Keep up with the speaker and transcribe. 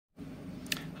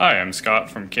Hi, I'm Scott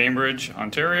from Cambridge,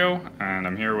 Ontario, and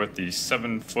I'm here with the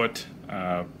 7-foot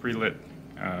pre-lit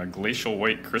glacial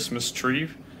white Christmas tree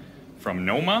from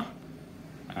NOMA.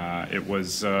 It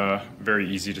was very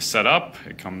easy to set up.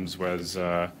 It comes with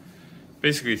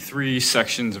basically 3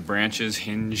 sections of branches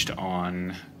hinged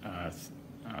on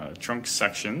trunk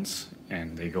sections,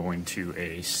 and they go into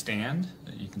a stand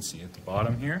that you can see at the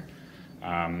bottom here.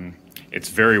 It's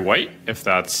very white if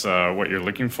that's what you're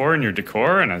looking for in your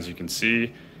decor, and as you can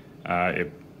see,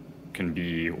 it can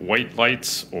be white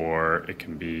lights or it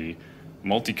can be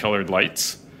multicolored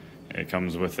lights. It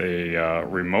comes with a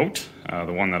remote.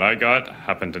 The one that I got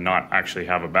happened to not actually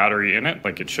have a battery in it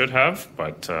like it should have,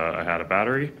 but I had a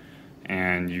battery.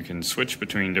 And you can switch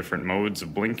between different modes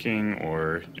of blinking,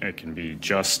 or it can be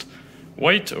just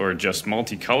white or just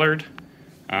multicolored.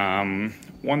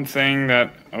 One thing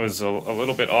that was a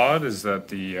little bit odd is that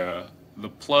the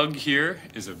plug here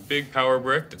is a big power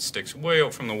brick that sticks way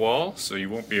out from the wall, so you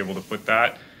won't be able to put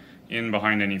that in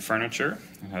behind any furniture.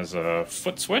 It has a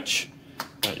foot switch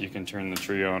that you can turn the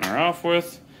tree on or off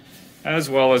with, as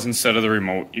well as instead of the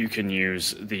remote, you can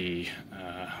use the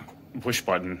push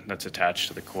button that's attached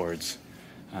to the cords.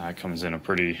 It comes in a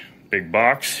pretty big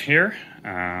box here,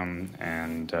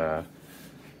 and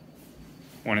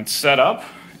when it's set up,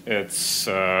 it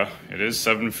is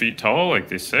 7 feet tall, like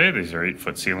they say. These are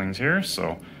 8-foot ceilings here,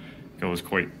 so it goes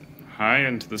quite high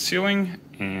into the ceiling,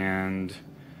 and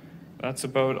that's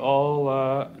about all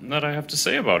that I have to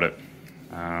say about it.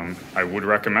 I would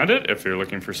recommend it if you're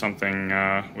looking for something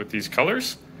with these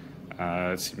colors.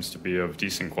 It seems to be of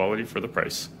decent quality for the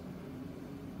price.